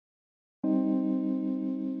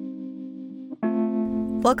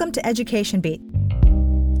Welcome to Education Beat.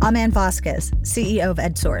 I'm Ann Vasquez, CEO of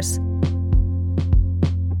EdSource.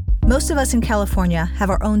 Most of us in California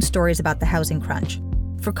have our own stories about the housing crunch.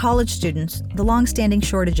 For college students, the long-standing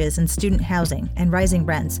shortages in student housing and rising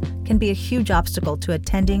rents can be a huge obstacle to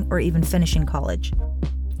attending or even finishing college.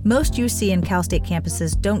 Most UC and Cal State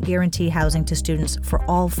campuses don't guarantee housing to students for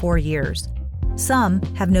all 4 years. Some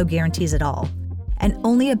have no guarantees at all. And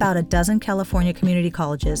only about a dozen California community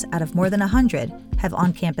colleges out of more than 100 have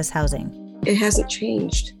on-campus housing. It hasn't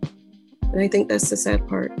changed. And I think that's the sad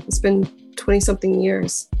part. It's been 20-something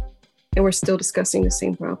years, and we're still discussing the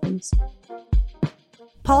same problems.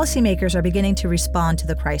 Policymakers are beginning to respond to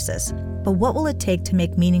the crisis, but what will it take to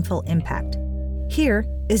make meaningful impact? Here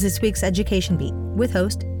is this week's Education Beat with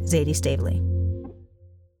host Zadie Stavely.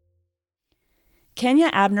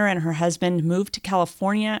 Kenya Abner and her husband moved to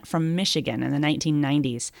California from Michigan in the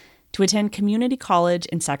 1990s to attend community college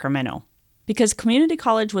in Sacramento because community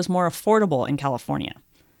college was more affordable in California.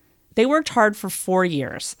 They worked hard for 4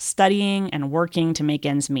 years, studying and working to make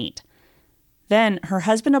ends meet. Then her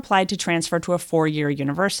husband applied to transfer to a 4-year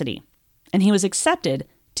university, and he was accepted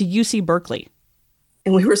to UC Berkeley.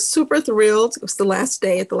 And we were super thrilled. It was the last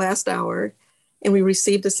day at the last hour, and we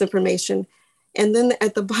received this information. And then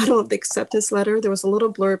at the bottom of the acceptance letter, there was a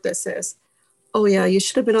little blurb that says, "Oh yeah, you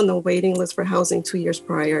should have been on the waiting list for housing 2 years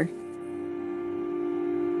prior."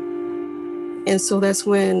 And so that's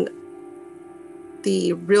when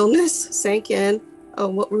the realness sank in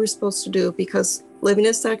of what we were supposed to do, because living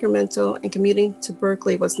in Sacramento and commuting to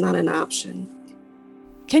Berkeley was not an option.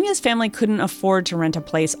 Kenya's family couldn't afford to rent a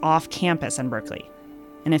place off campus in Berkeley.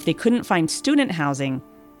 And if they couldn't find student housing,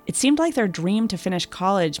 it seemed like their dream to finish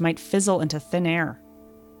college might fizzle into thin air.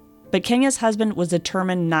 But Kenya's husband was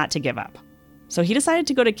determined not to give up. So he decided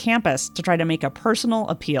to go to campus to try to make a personal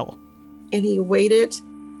appeal. And he waited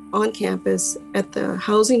on campus at the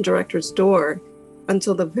housing director's door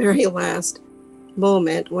until the very last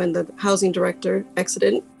moment when the housing director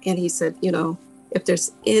exited. And he said, if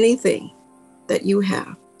there's anything that you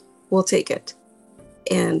have, we'll take it.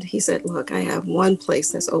 And he said, look, I have one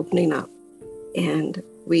place that's opening up. And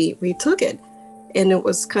we took it. And it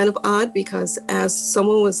was kind of odd because as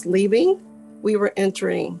someone was leaving, we were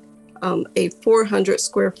entering a 400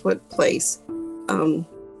 square foot place,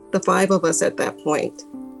 the 5 of us at that point.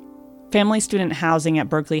 Family student housing at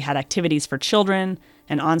Berkeley had activities for children,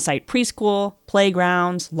 an on-site preschool,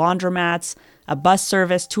 playgrounds, laundromats, a bus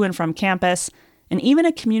service to and from campus, and even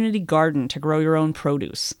a community garden to grow your own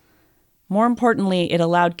produce. More importantly, it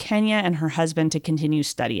allowed Kenya and her husband to continue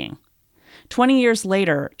studying. 20 years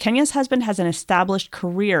later, Kenya's husband has an established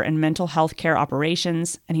career in mental health care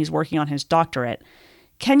operations, and he's working on his doctorate.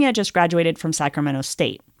 Kenya just graduated from Sacramento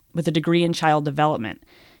State with a degree in child development,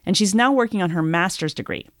 and she's now working on her master's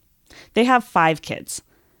degree. They have 5 kids.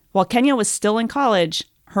 While Kenya was still in college,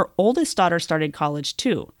 her oldest daughter started college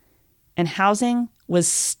too, and housing was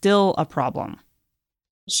still a problem.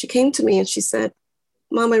 She came to me and she said,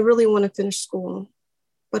 "Mom, I really want to finish school,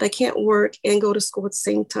 but I can't work and go to school at the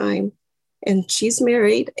same time." And she's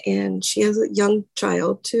married and she has a young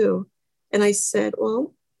child too. And I said,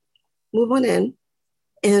 well, move on in.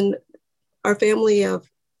 And our family of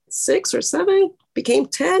 6 or 7 became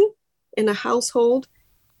 10 in a household.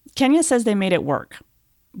 Kenya says they made it work,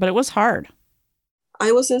 but it was hard.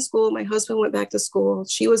 I was in school. My husband went back to school.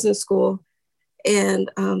 She was in school. And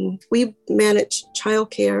we managed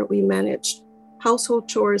childcare. We managed household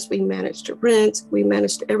chores. We managed rent. We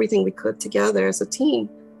managed everything we could together as a team.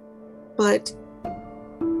 But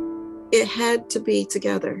it had to be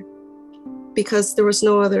together because there was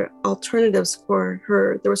no other alternatives for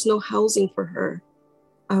her. There was no housing for her.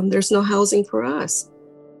 There's no housing for us.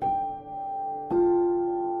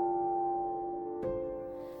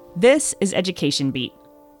 This is Education Beat,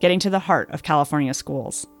 getting to the heart of California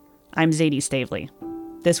schools. I'm Zadie Stavely.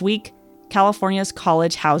 This week, California's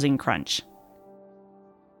college housing crunch.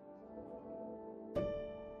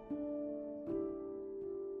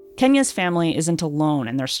 Kenya's family isn't alone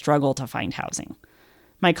in their struggle to find housing.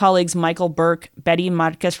 My colleagues Michael Burke, Betty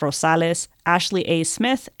Marquez Rosales, Ashley A.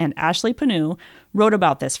 Smith, and Ashley Panu wrote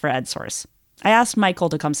about this for EdSource. I asked Michael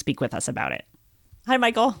to come speak with us about it. Hi,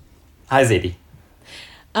 Michael. Hi, Zadie.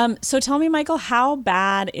 So tell me, Michael, how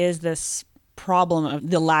bad is this problem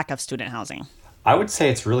of the lack of student housing? I would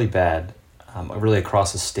say it's really bad, really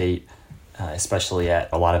across the state, especially at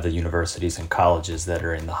a lot of the universities and colleges that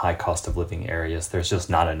are in the high cost of living areas. There's just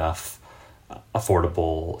not enough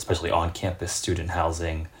affordable, especially on-campus student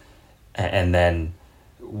housing. And then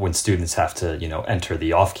when students have to, enter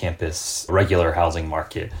the off-campus regular housing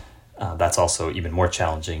market, that's also even more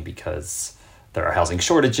challenging because there are housing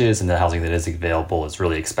shortages and the housing that is available is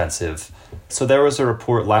really expensive. So there was a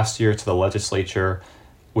report last year to the legislature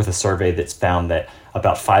with a survey that's found that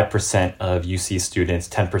about 5% of UC students,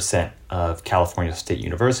 10% of California State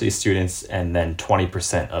University students, and then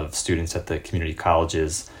 20% of students at the community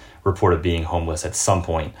colleges reported being homeless at some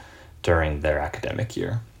point during their academic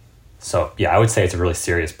year. So yeah, I would say it's a really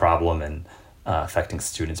serious problem and affecting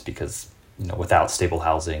students because without stable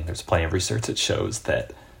housing, there's plenty of research that shows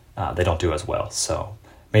that they don't do as well. So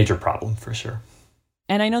major problem for sure.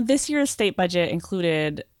 And I know this year's state budget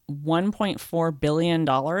included $1.4 billion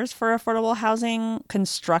for affordable housing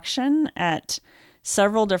construction at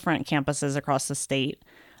several different campuses across the state.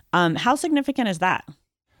 How significant is that?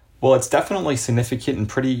 Well, it's definitely significant and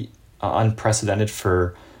pretty unprecedented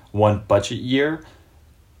for one budget year.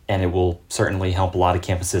 And it will certainly help a lot of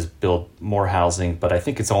campuses build more housing. But I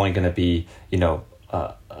think it's only going to be,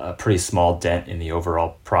 a pretty small dent in the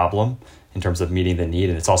overall problem in terms of meeting the need.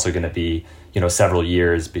 And it's also going to be, several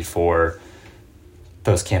years before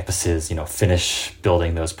those campuses, finish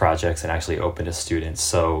building those projects and actually open to students.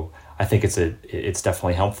 So I think it's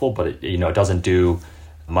definitely helpful, but it doesn't do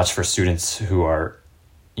much for students who are,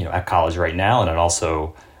 at college right now. And it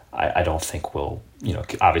also, I don't think will,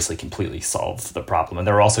 obviously completely solve the problem. And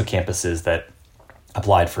there were also campuses that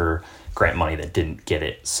applied for grant money that didn't get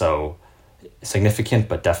it. So significant,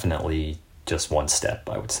 but definitely just one step,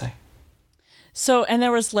 I would say. So, and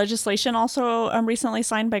there was legislation also recently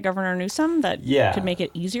signed by Governor Newsom that could make it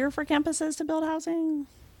easier for campuses to build housing?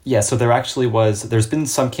 Yeah, so there's been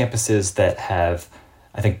some campuses that have,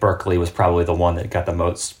 I think Berkeley was probably the one that got the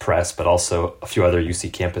most press, but also a few other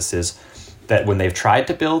UC campuses that when they've tried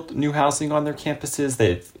to build new housing on their campuses,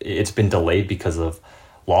 it's been delayed because of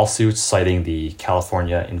lawsuits citing the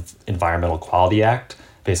California Environmental Quality Act,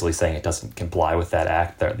 basically saying it doesn't comply with that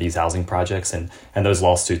act, these housing projects. And those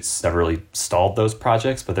lawsuits never really stalled those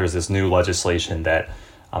projects. But there's this new legislation that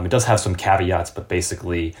it does have some caveats, but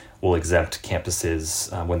basically will exempt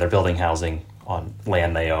campuses when they're building housing on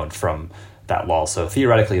land they own from that law. So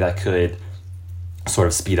theoretically, that could sort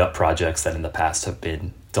of speed up projects that in the past have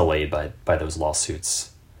been delayed by those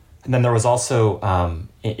lawsuits. And then there was also,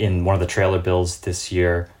 in one of the trailer bills this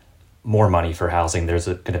year, more money for housing. There's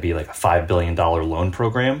going to be like a $5 billion loan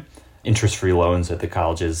program, interest-free loans that the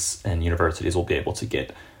colleges and universities will be able to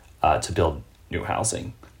get to build new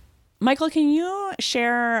housing. Michael, can you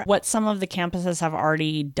share what some of the campuses have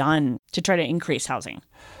already done to try to increase housing?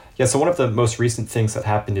 Yeah, so one of the most recent things that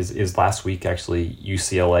happened is last week, actually,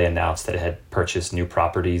 UCLA announced that it had purchased new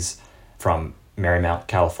properties from Marymount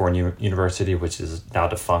California University, which is now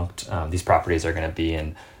defunct. These properties are going to be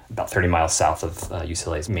in about 30 miles south of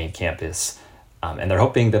UCLA's main campus. And they're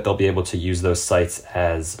hoping that they'll be able to use those sites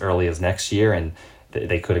as early as next year, and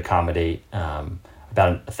they could accommodate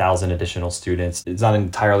about 1,000 additional students. It's not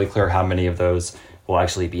entirely clear how many of those will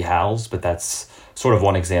actually be housed, but that's sort of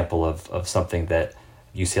one example of something that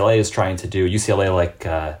UCLA is trying to do. UCLA, like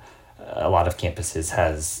a lot of campuses,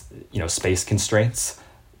 has space constraints.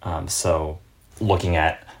 So looking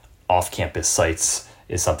at off-campus sites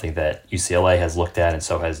is something that UCLA has looked at, and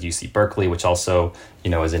so has UC Berkeley, which also,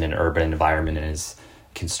 is in an urban environment and is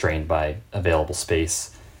constrained by available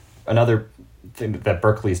space. Another thing that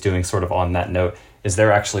Berkeley is doing sort of on that note is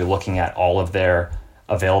they're actually looking at all of their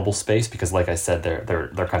available space because, like I said,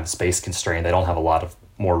 they're kind of space constrained. They don't have a lot of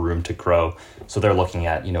more room to grow. So they're looking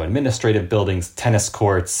at, administrative buildings, tennis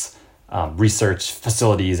courts, research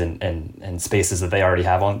facilities and spaces that they already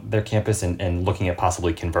have on their campus and looking at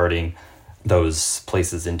possibly converting those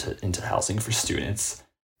places into housing for students.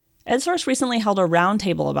 EdSource recently held a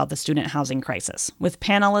roundtable about the student housing crisis with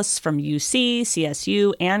panelists from UC,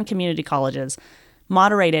 CSU, and community colleges,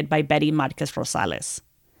 moderated by Betty Marquez Rosales.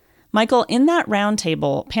 Michael, in that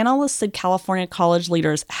roundtable, panelists said California college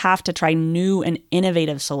leaders have to try new and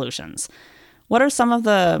innovative solutions. What are some of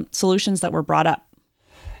the solutions that were brought up?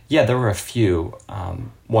 Yeah, there were a few.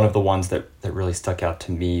 One of the ones that really stuck out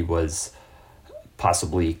to me was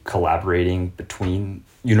possibly collaborating between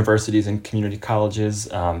universities and community colleges.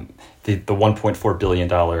 The $1.4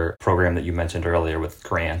 billion program that you mentioned earlier with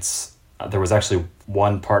grants, there was actually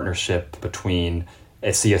one partnership between a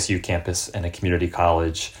CSU campus and a community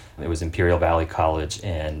college. It was Imperial Valley College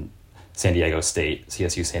and San Diego State,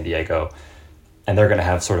 CSU San Diego. And they're going to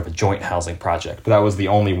have sort of a joint housing project. But that was the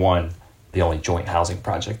only joint housing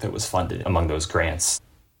project that was funded among those grants.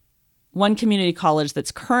 One community college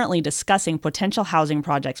that's currently discussing potential housing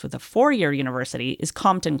projects with a four-year university is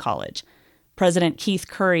Compton College. President Keith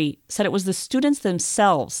Curry said it was the students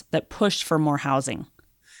themselves that pushed for more housing.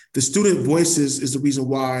 The student voices is the reason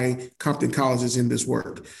why Compton College is in this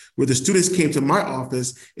work, where the students came to my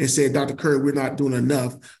office and said, Dr. Curry, we're not doing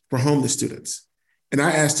enough for homeless students. And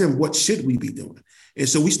I asked them, what should we be doing? And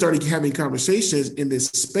so we started having conversations in this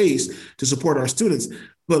space to support our students.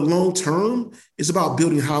 But long term, it's about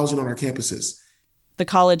building housing on our campuses. The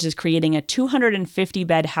college is creating a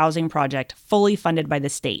 250-bed housing project fully funded by the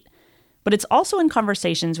state. But it's also in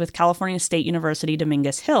conversations with California State University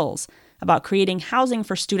Dominguez Hills about creating housing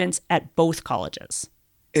for students at both colleges.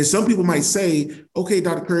 And some people might say, okay,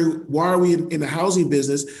 Dr. Curry, why are we in the housing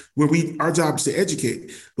business where our job is to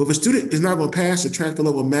educate? But if a student is not going to pass a transfer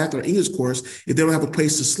level math or English course if they don't have a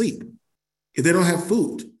place to sleep, if they don't have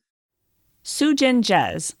food. Sujin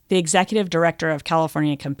Jez, the executive director of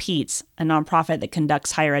California Competes, a nonprofit that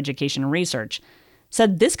conducts higher education research,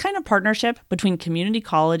 said this kind of partnership between community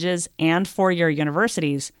colleges and four-year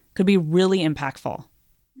universities could be really impactful.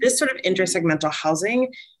 This sort of intersegmental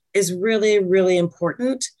housing is really, really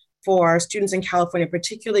important for students in California,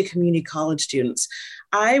 particularly community college students.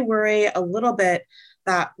 I worry a little bit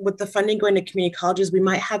that with the funding going to community colleges, we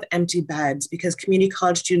might have empty beds because community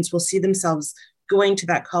college students will see themselves going to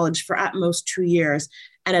that college for at most 2 years.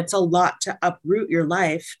 And it's a lot to uproot your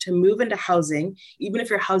life, to move into housing, even if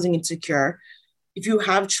you're housing insecure. If you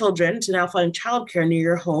have children, to now find childcare near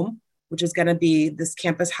your home, which is going to be this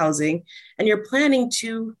campus housing, and you're planning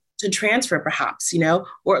to transfer perhaps,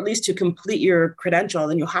 or at least to complete your credential,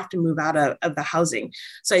 then you'll have to move out of the housing.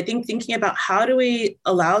 So I think thinking about how do we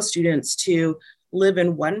allow students to live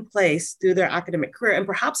in one place through their academic career, and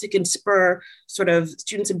perhaps it can spur sort of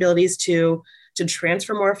students' abilities to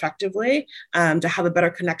transfer more effectively, to have a better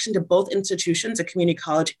connection to both institutions, a community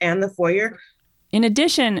college and the four-year. In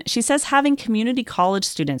addition, she says having community college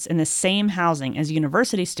students in the same housing as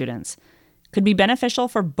university students could be beneficial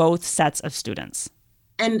for both sets of students.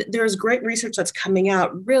 And there's great research that's coming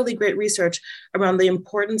out, really great research around the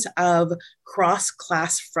importance of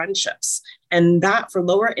cross-class friendships. And that for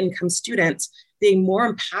lower income students being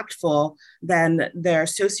more impactful than their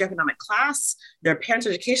socioeconomic class, their parents'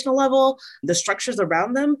 educational level, the structures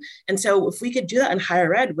around them. And so if we could do that in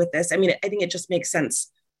higher ed with this, I think it just makes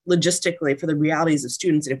sense logistically for the realities of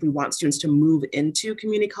students and if we want students to move into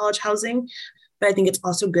community college housing. But I think it's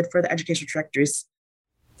also good for the educational trajectories.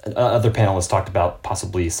 Other panelists talked about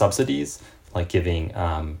possibly subsidies, like giving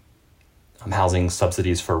housing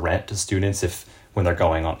subsidies for rent to students when they're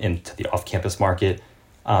going into the off-campus market.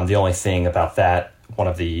 The only thing about that, one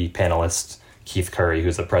of the panelists, Keith Curry,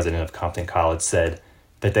 who's the president of Compton College, said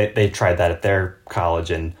that they tried that at their college,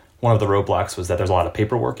 and one of the roadblocks was that there's a lot of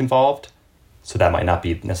paperwork involved, so that might not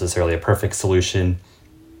be necessarily a perfect solution.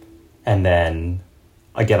 And then,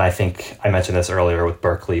 again, I think I mentioned this earlier with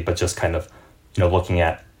Berkeley, but just kind of, looking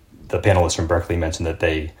at the panelists from Berkeley mentioned that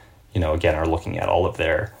they, again, are looking at all of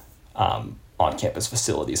their on-campus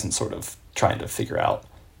facilities and sort of trying to figure out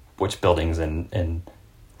which buildings and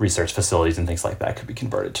research facilities and things like that could be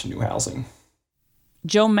converted to new housing.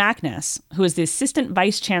 Joe Mackness, who is the Assistant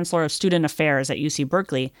Vice Chancellor of Student Affairs at UC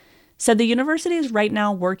Berkeley, said the university is right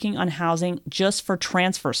now working on housing just for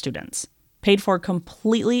transfer students, paid for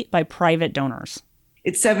completely by private donors.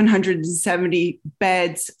 It's 770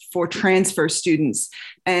 beds for transfer students,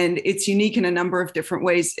 and it's unique in a number of different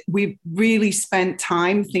ways. We've really spent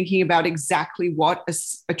time thinking about exactly what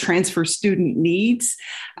a transfer student needs.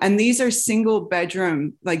 And these are single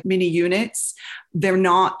bedroom, like mini units. They're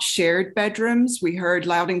not shared bedrooms. We heard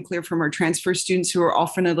loud and clear from our transfer students who are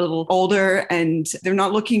often a little older, and they're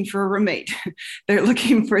not looking for a roommate. They're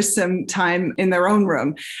looking for some time in their own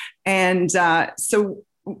room. And so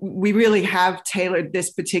we really have tailored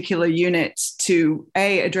this particular unit to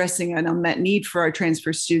A, addressing an unmet need for our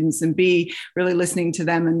transfer students, and B, really listening to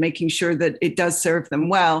them and making sure that it does serve them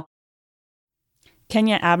well.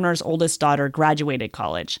 Kenya Abner's oldest daughter graduated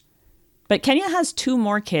college. But Kenya has 2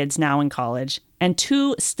 more kids now in college and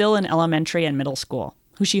 2 still in elementary and middle school,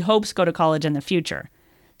 who she hopes go to college in the future.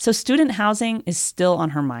 So student housing is still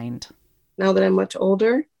on her mind. Now that I'm much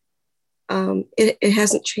older, it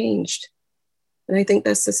hasn't changed. And I think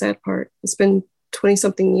that's the sad part. It's been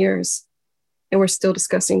 20-something years, and we're still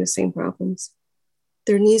discussing the same problems.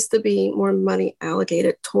 There needs to be more money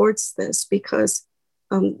allocated towards this because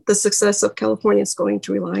the success of California is going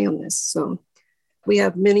to rely on this. So we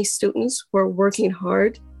have many students who are working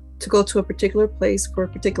hard to go to a particular place for a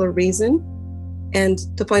particular reason, and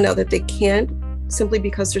to find out that they can't simply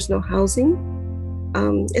because there's no housing,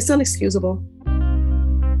 it's unexcusable.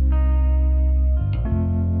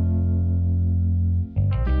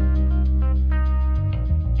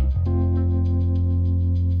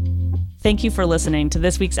 Thank you for listening to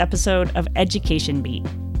this week's episode of Education Beat.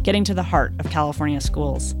 Getting to the Heart of California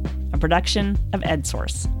Schools, a production of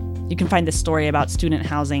EdSource. You can find the story about student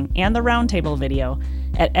housing and the roundtable video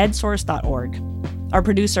at edsource.org. Our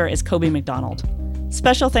producer is Kobe McDonald.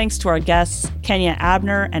 Special thanks to our guests, Kenya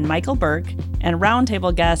Abner and Michael Burke, and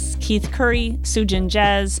roundtable guests Keith Curry, Sujin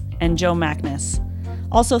Jez, and Joe Magnus.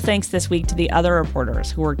 Also thanks this week to the other reporters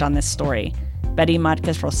who worked on this story, Betty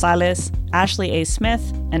Marquez Rosales, Ashley A. Smith,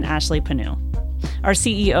 and Ashley Panu. Our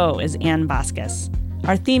CEO is Ann Vasquez.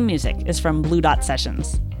 Our theme music is from Blue Dot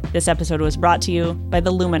Sessions. This episode was brought to you by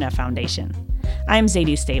the Lumina Foundation. I'm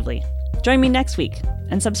Zadie Stavely. Join me next week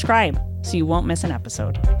and subscribe so you won't miss an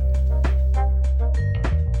episode.